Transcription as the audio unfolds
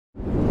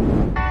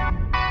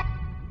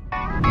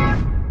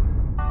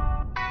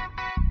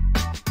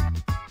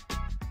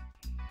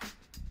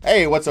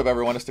Hey, what's up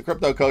everyone? It's the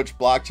Crypto Coach,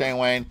 Blockchain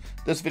Wayne.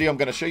 This video I'm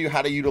going to show you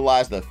how to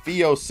utilize the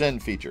FIO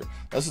Send feature.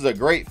 This is a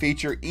great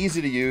feature,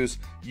 easy to use,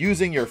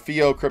 using your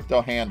FIO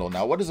crypto handle.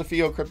 Now, what is a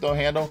FIO crypto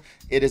handle?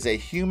 It is a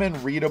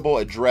human readable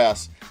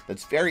address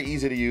that's very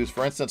easy to use.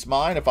 For instance,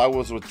 mine, if I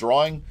was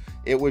withdrawing,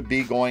 it would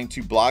be going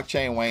to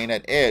Blockchain Wayne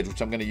at Edge,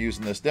 which I'm going to use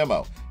in this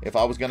demo. If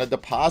I was going to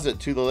deposit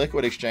to the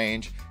Liquid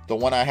exchange, the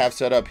one I have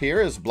set up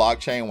here is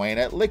Blockchain Wayne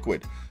at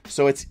Liquid.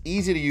 So it's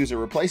easy to use. It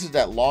replaces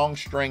that long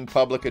string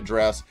public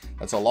address.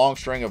 That's a long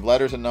string of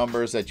letters and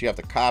numbers that you have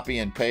to copy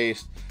and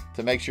paste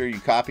to make sure you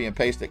copy and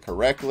paste it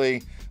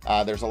correctly.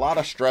 There's a lot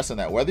of stress in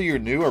that. Whether you're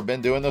new or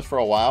been doing this for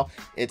a while,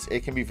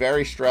 it can be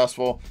very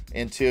stressful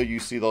until you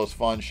see those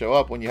funds show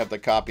up when you have to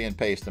copy and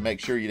paste to make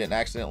sure you didn't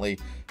accidentally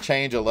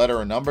change a letter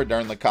or number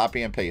during the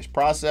copy and paste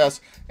process.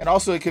 And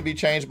also it could be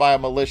changed by a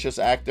malicious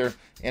actor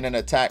in an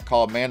attack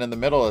called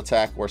man-in-the-middle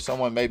attack, where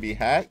someone may be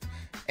hacked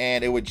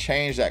and it would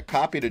change that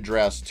copied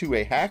address to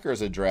a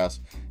hacker's address.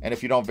 And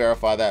if you don't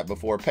verify that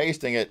before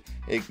pasting it,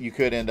 you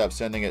could end up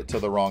sending it to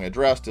the wrong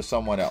address to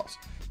someone else.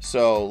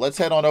 So let's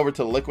head on over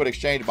to the Liquid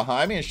exchange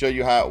behind me and show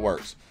you how it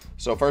works.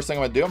 So first thing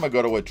I'm gonna do, I'm gonna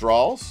go to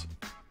withdrawals.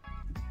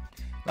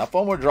 Now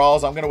from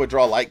withdrawals, I'm gonna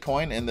withdraw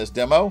Litecoin in this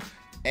demo.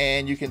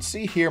 And you can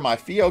see here my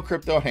FIO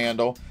crypto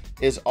handle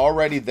is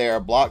already there,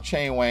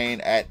 Blockchain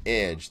Wayne at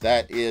Edge.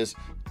 That is,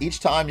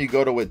 each time you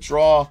go to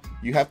withdraw,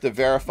 you have to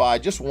verify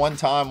just one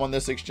time on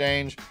this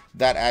exchange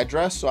that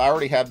address. So I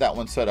already have that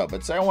one set up.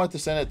 But say I wanted to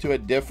send it to a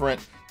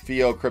different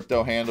FIO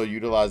crypto handle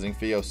utilizing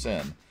FIO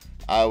Send.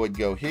 I would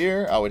go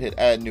here, I would hit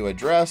add new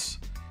address,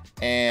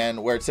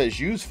 and where it says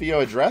use FIO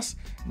address.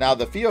 Now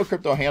the FIO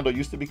crypto handle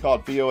used to be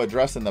called FIO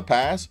address in the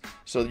past.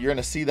 So you're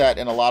gonna see that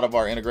in a lot of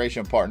our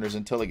integration partners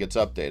until it gets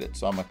updated.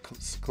 So I'm gonna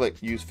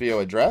click use FIO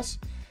address.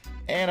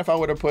 And if I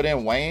would have put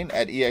in Wayne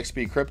at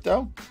EXP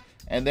Crypto,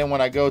 and then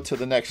when I go to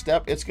the next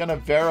step, it's gonna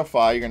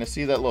verify. You're gonna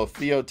see that little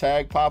FIO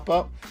tag pop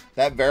up.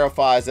 That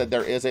verifies that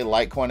there is a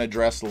Litecoin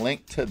address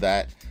linked to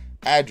that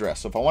address.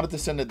 So if I wanted to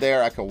send it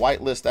there, I could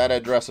whitelist that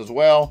address as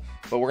well,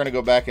 but we're gonna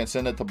go back and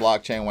send it to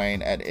Blockchain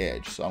Wayne at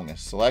Edge. So I'm gonna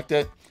select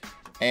it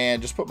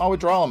and just put my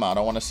withdrawal amount.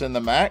 I wanna send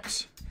the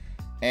max.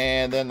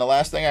 And then the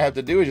last thing I have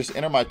to do is just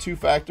enter my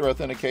two-factor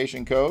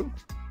authentication code.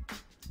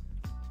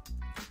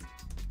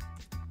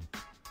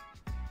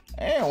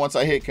 And once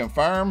I hit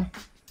confirm,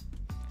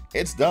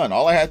 it's done.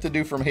 All I have to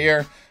do from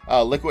here,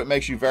 Liquid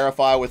makes you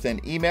verify with an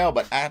email,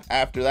 but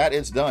after that,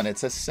 it's done.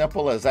 It's as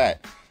simple as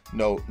that.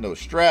 No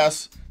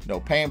stress, no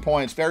pain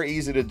points, very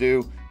easy to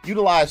do.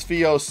 Utilize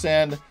FIO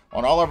Send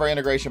on all of our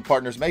integration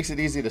partners. Makes it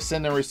easy to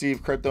send and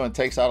receive crypto and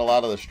takes out a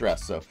lot of the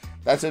stress. So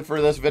that's it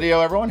for this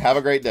video, everyone. Have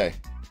a great day.